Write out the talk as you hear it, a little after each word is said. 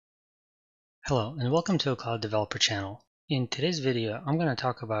Hello and welcome to a Cloud Developer channel. In today's video, I'm going to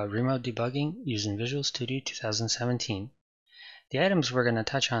talk about remote debugging using Visual Studio 2017. The items we're going to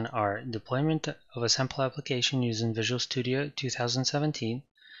touch on are deployment of a sample application using Visual Studio 2017.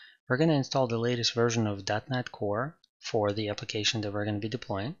 We're going to install the latest version of .NET Core for the application that we're going to be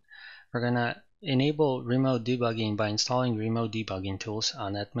deploying. We're going to enable remote debugging by installing Remote Debugging Tools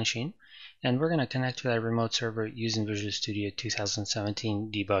on that machine. And we're going to connect to that remote server using Visual Studio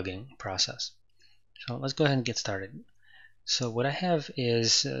 2017 debugging process. So let's go ahead and get started. So what I have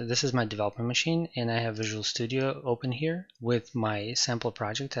is, this is my development machine, and I have Visual Studio open here with my sample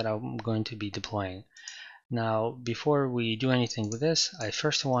project that I'm going to be deploying. Now, before we do anything with this, I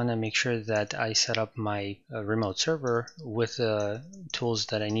first want to make sure that I set up my remote server with the tools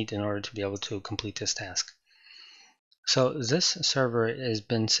that I need in order to be able to complete this task. So this server has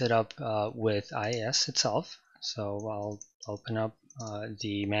been set up with IIS itself. So I'll open up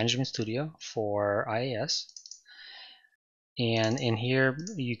the Management Studio for IIS. And in here,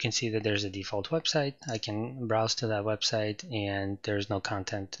 you can see that there's a default website. I can browse to that website, and there's no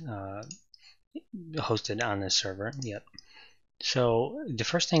content hosted on this server yet. So the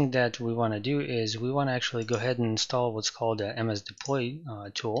first thing that we want to do is we want to actually go ahead and install what's called a MS Deploy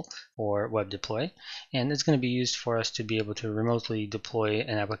tool or Web Deploy, and it's going to be used for us to be able to remotely deploy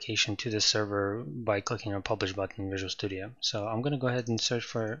an application to the server by clicking on Publish button in Visual Studio. So I'm going to go ahead and search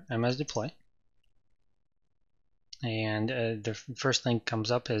for MS Deploy, and the first link comes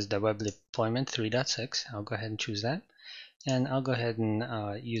up is the Web Deployment 3.6. I'll go ahead and choose that, and I'll go ahead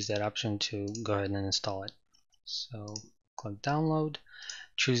and use that option to go ahead and install it. So click download,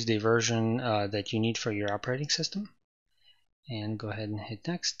 choose the version that you need for your operating system, and go ahead and hit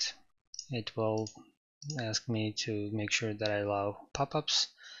next. It will ask me to make sure that I allow pop-ups,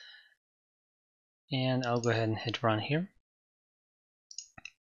 and I'll go ahead and hit run here.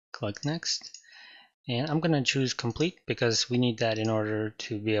 Click next, and I'm going to choose complete because we need that in order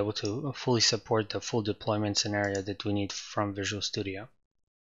to be able to fully support the full deployment scenario that we need from Visual Studio.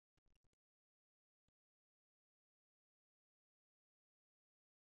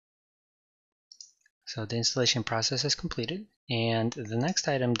 So the installation process is completed, and the next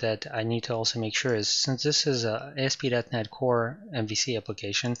item that I need to also make sure is, since this is a ASP.NET Core MVC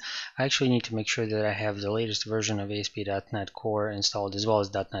application, I actually need to make sure that I have the latest version of ASP.NET Core installed as well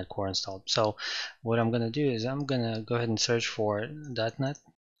as .NET Core installed. So what I'm going to do is I'm going to go ahead and search for .NET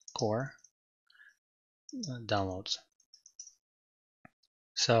Core downloads.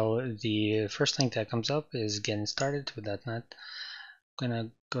 So the first link that comes up is getting started with .NET. I'm going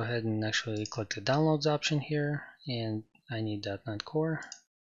to go ahead and actually click the downloads option here, and I need .NET Core.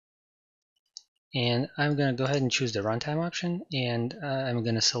 And I'm going to go ahead and choose the runtime option, and I'm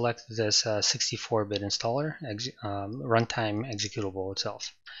going to select this 64-bit installer runtime executable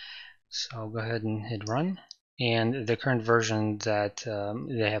itself. So I'll go ahead and hit run, and the current version that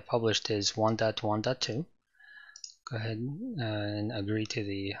they have published is 1.1.2. Go ahead and agree to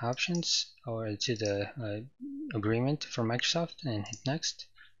the options or to the agreement from Microsoft and hit next.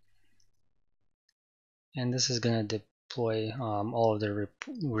 And this is going to deploy all of the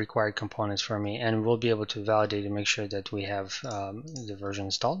required components for me, and we'll be able to validate and make sure that we have the version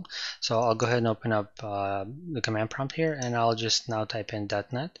installed. So I'll go ahead and open up the command prompt here, and I'll just now type in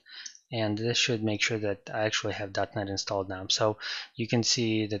 .NET, and this should make sure that I actually have .NET installed now. So you can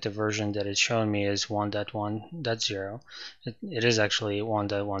see that the version that it's showing me is 1.1.0. It is actually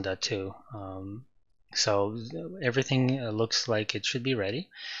 1.1.2. So everything looks like it should be ready.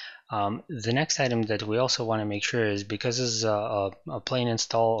 The next item that we also want to make sure is, because this is a plain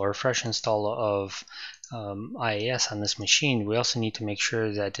install or a fresh install of IIS on this machine, we also need to make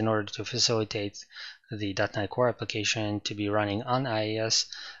sure that in order to facilitate the .NET Core application to be running on IIS,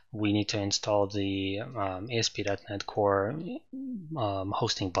 we need to install the ASP.NET Core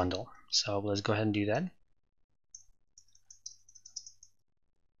hosting bundle. So let's go ahead and do that.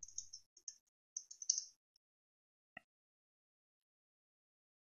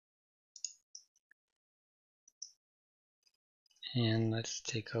 And let's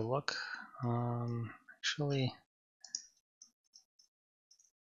take a look. Actually,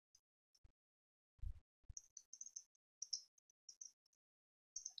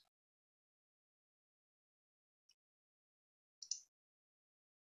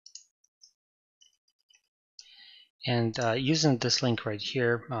 and using this link right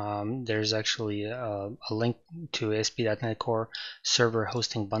here, there's actually a link to ASP.NET Core Server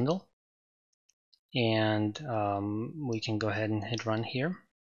Hosting Bundle. And we can go ahead and hit run here.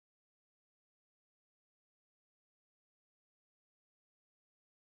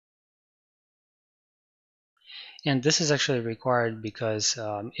 And this is actually required because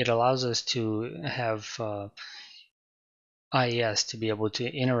it allows us to have IES to be able to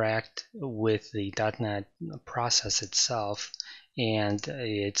interact with the .NET process itself, and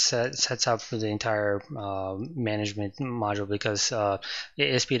it sets up for the entire management module because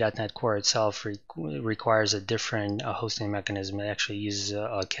ASP.NET Core itself requires a different hosting mechanism. It actually uses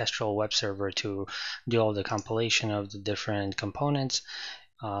a Kestrel web server to do all the compilation of the different components,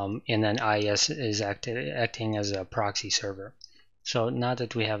 and then IES is acting as a proxy server. So now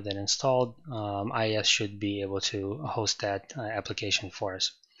that we have that installed, IES should be able to host that application for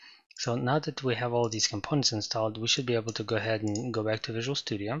us. So now that we have all these components installed, we should be able to go ahead and go back to Visual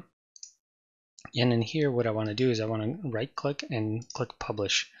Studio. And in here, what I want to do is I want to right click and click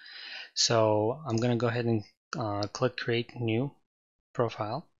Publish. So I'm going to go ahead and click Create New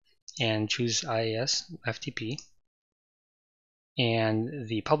Profile and choose IES FTP. And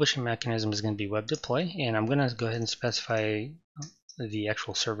the publishing mechanism is going to be web deploy, and I'm going to go ahead and specify the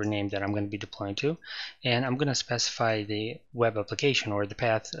actual server name that I'm going to be deploying to, and I'm going to specify the web application or the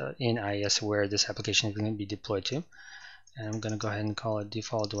path in IIS where this application is going to be deployed to, and I'm going to go ahead and call it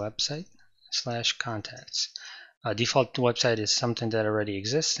default website / contacts. Default website is something that already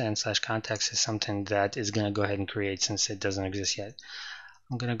exists, and / contacts is something that is going to go ahead and create since it doesn't exist yet.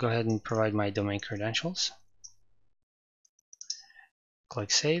 I'm going to go ahead and provide my domain credentials.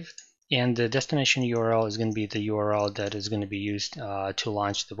 Click Save, and the destination URL is going to be the URL that is going to be used to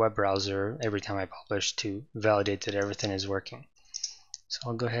launch the web browser every time I publish to validate that everything is working. So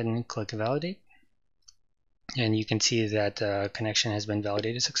I'll go ahead and click Validate, and you can see that connection has been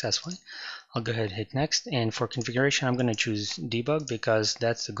validated successfully. I'll go ahead and hit Next, and for configuration I'm going to choose Debug because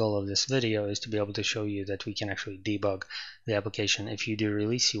that's the goal of this video, is to be able to show you that we can actually debug the application. If you do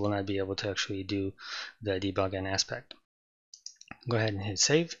release, you will not be able to actually do the debugging aspect. Go ahead and hit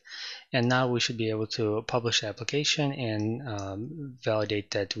Save, and now we should be able to publish the application and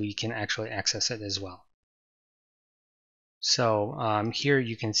validate that we can actually access it as well. So here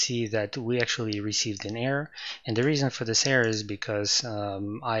you can see that we actually received an error, and the reason for this error is because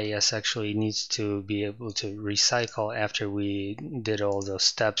IIS actually needs to be able to recycle after we did all those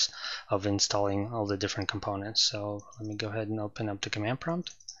steps of installing all the different components. So let me go ahead and open up the command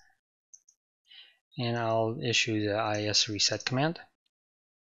prompt, and I'll issue the IIS reset command.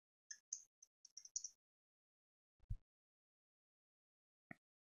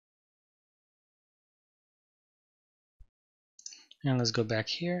 And let's go back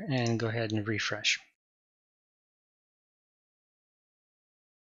here and go ahead and refresh.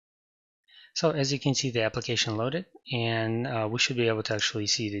 So as you can see, the application loaded, and we should be able to actually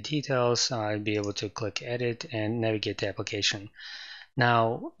see the details. Be able to click Edit and navigate the application.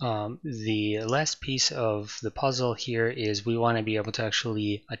 Now, the last piece of the puzzle here is we want to be able to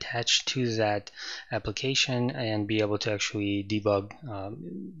actually attach to that application and be able to actually debug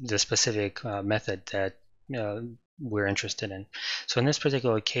the specific method that we're interested in. So in this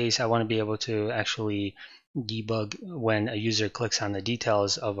particular case, I want to be able to actually debug when a user clicks on the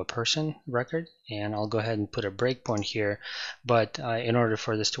details of a person record, and I'll go ahead and put a breakpoint here, but in order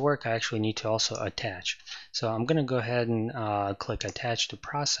for this to work, I actually need to also attach. So I'm going to go ahead and click Attach to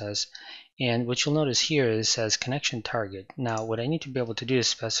Process, and what you'll notice here is it says Connection Target. Now what I need to be able to do is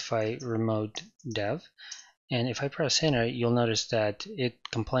specify Remote Dev, and if I press enter, you'll notice that it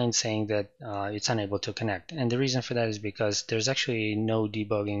complains saying that it's unable to connect. And the reason for that is because there's actually no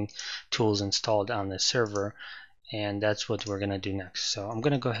debugging tools installed on this server, and that's what we're going to do next. So I'm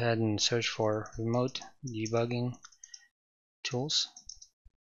going to go ahead and search for Remote Debugging Tools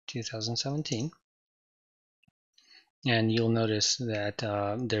 2017. And you'll notice that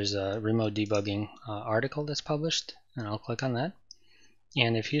there's a remote debugging article that's published, and I'll click on that.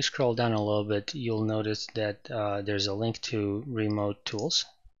 And if you scroll down a little bit, you'll notice that there's a link to remote tools.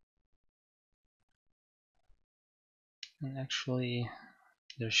 And actually,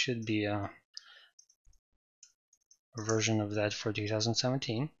 there should be a version of that for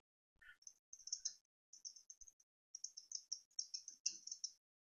 2017.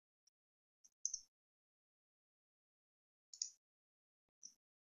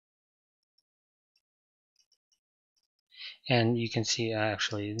 And you can see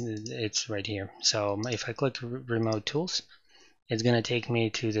actually it's right here. So if I click Remote Tools, it's going to take me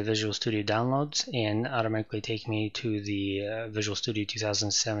to the Visual Studio downloads and automatically take me to the Visual Studio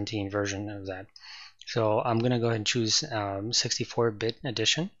 2017 version of that. So I'm going to go ahead and choose 64-bit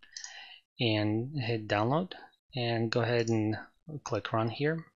edition and hit download, and go ahead and click Run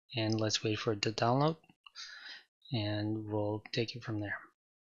here, and let's wait for it to download, and we'll take it from there.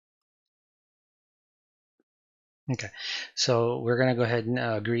 Okay, so we're going to go ahead and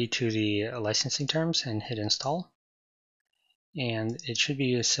agree to the licensing terms and hit install. And it should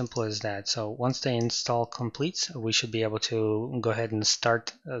be as simple as that. So once the install completes, we should be able to go ahead and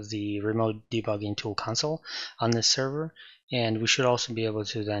start the Remote Debugging Tool console on this server. And we should also be able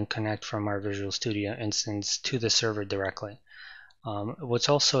to then connect from our Visual Studio instance to the server directly. What's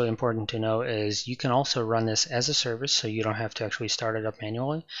also important to know is you can also run this as a service, so you don't have to actually start it up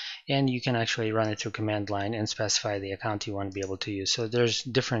manually, and you can actually run it through command line and specify the account you want to be able to use. So there's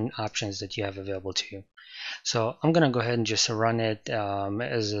different options that you have available to you. So I'm going to go ahead and just run it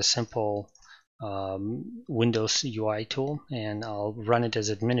as a simple Windows UI tool, and I'll run it as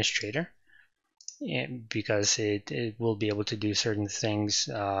administrator. Because it will be able to do certain things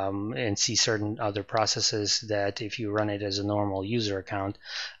and see certain other processes that if you run it as a normal user account,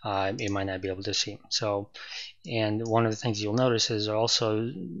 it might not be able to see. So, and one of the things you'll notice is it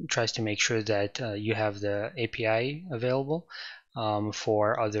also tries to make sure that you have the API available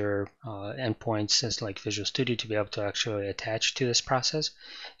for other endpoints as like Visual Studio to be able to actually attach to this process,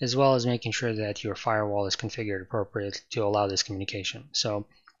 as well as making sure that your firewall is configured appropriately to allow this communication. So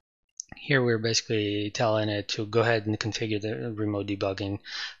here we're basically telling it to go ahead and configure the remote debugging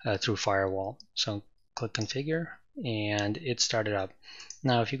through firewall. So click configure and it started up.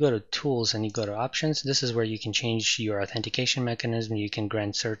 Now if you go to tools and you go to options, this is where you can change your authentication mechanism. You can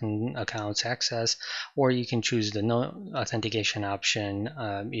grant certain accounts access, or you can choose the no authentication option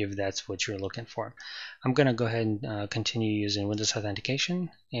if that's what you're looking for. I'm going to go ahead and continue using Windows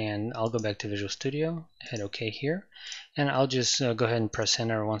authentication, and I'll go back to Visual Studio, hit OK here, and I'll just go ahead and press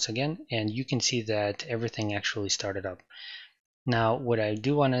enter once again, and you can see that everything actually started up. Now what I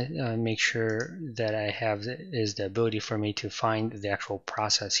do want to make sure that I have is the ability for me to find the actual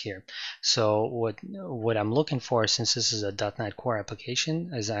process here. So what I'm looking for, since this is a .NET Core application,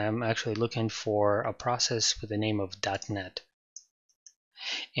 is I'm actually looking for a process with the name of .NET.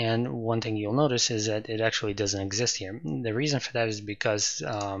 And one thing you'll notice is that it actually doesn't exist here. The reason for that is because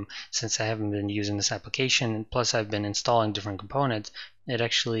since I haven't been using this application, plus I've been installing different components, it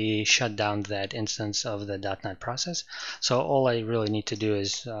actually shut down that instance of the .NET process. So all I really need to do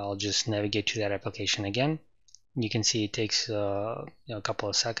is I'll just navigate to that application again. You can see it takes a couple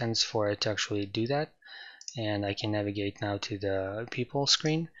of seconds for it to actually do that. And I can navigate now to the people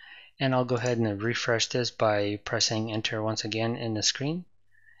screen. And I'll go ahead and refresh this by pressing enter once again in the screen.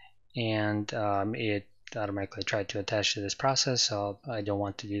 And it automatically tried to attach to this process, so I don't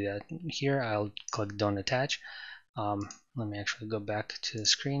want to do that here. I'll click don't attach. Let me actually go back to the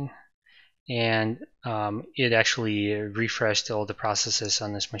screen, and it actually refreshed all the processes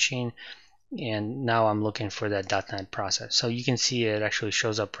on this machine, and now I'm looking for that .NET process. So you can see it actually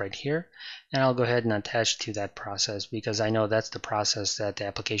shows up right here, and I'll go ahead and attach to that process because I know that's the process that the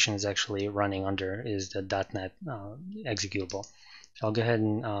application is actually running under, is the .NET executable. So I'll go ahead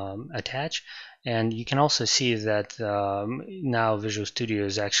and attach, and you can also see that now Visual Studio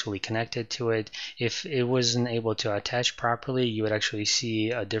is actually connected to it. If it wasn't able to attach properly, you would actually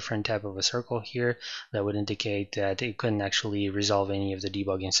see a different type of a circle here that would indicate that it couldn't actually resolve any of the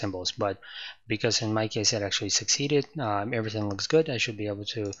debugging symbols. But because in my case it actually succeeded, everything looks good. I should be able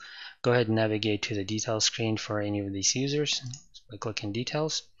to go ahead and navigate to the details screen for any of these users by clicking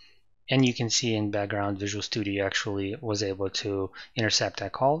details. And you can see in background Visual Studio actually was able to intercept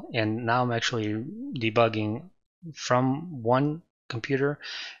that call, and now I'm actually debugging from one computer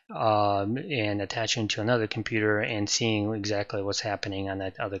and attaching to another computer and seeing exactly what's happening on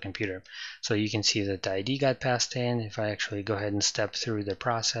that other computer. So you can see that the ID got passed in. If I actually go ahead and step through the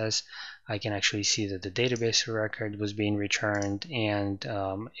process, I can actually see that the database record was being returned, and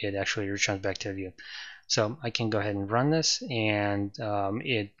it actually returns back to view. So I can go ahead and run this, and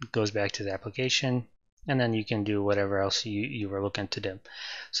it goes back to the application, and then you can do whatever else you were looking to do.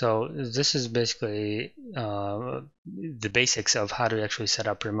 So this is basically the basics of how to actually set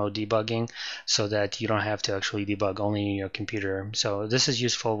up remote debugging so that you don't have to actually debug only in your computer. So this is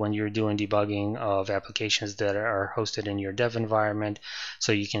useful when you're doing debugging of applications that are hosted in your dev environment,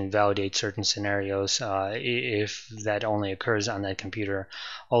 so you can validate certain scenarios if that only occurs on that computer.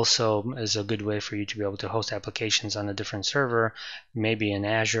 Also is a good way for you to be able to host applications on a different server, maybe in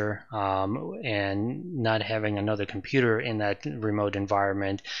Azure, and not having another computer in that remote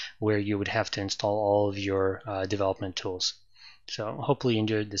environment where you would have to install all of your development tools. So hopefully you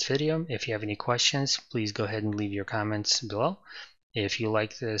enjoyed this video. If you have any questions, please go ahead and leave your comments below. If you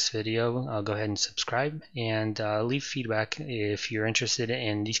like this video, go ahead and subscribe, and leave feedback if you're interested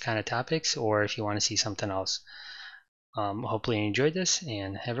in these kind of topics or if you want to see something else. Hopefully you enjoyed this,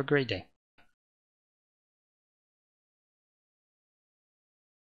 and have a great day.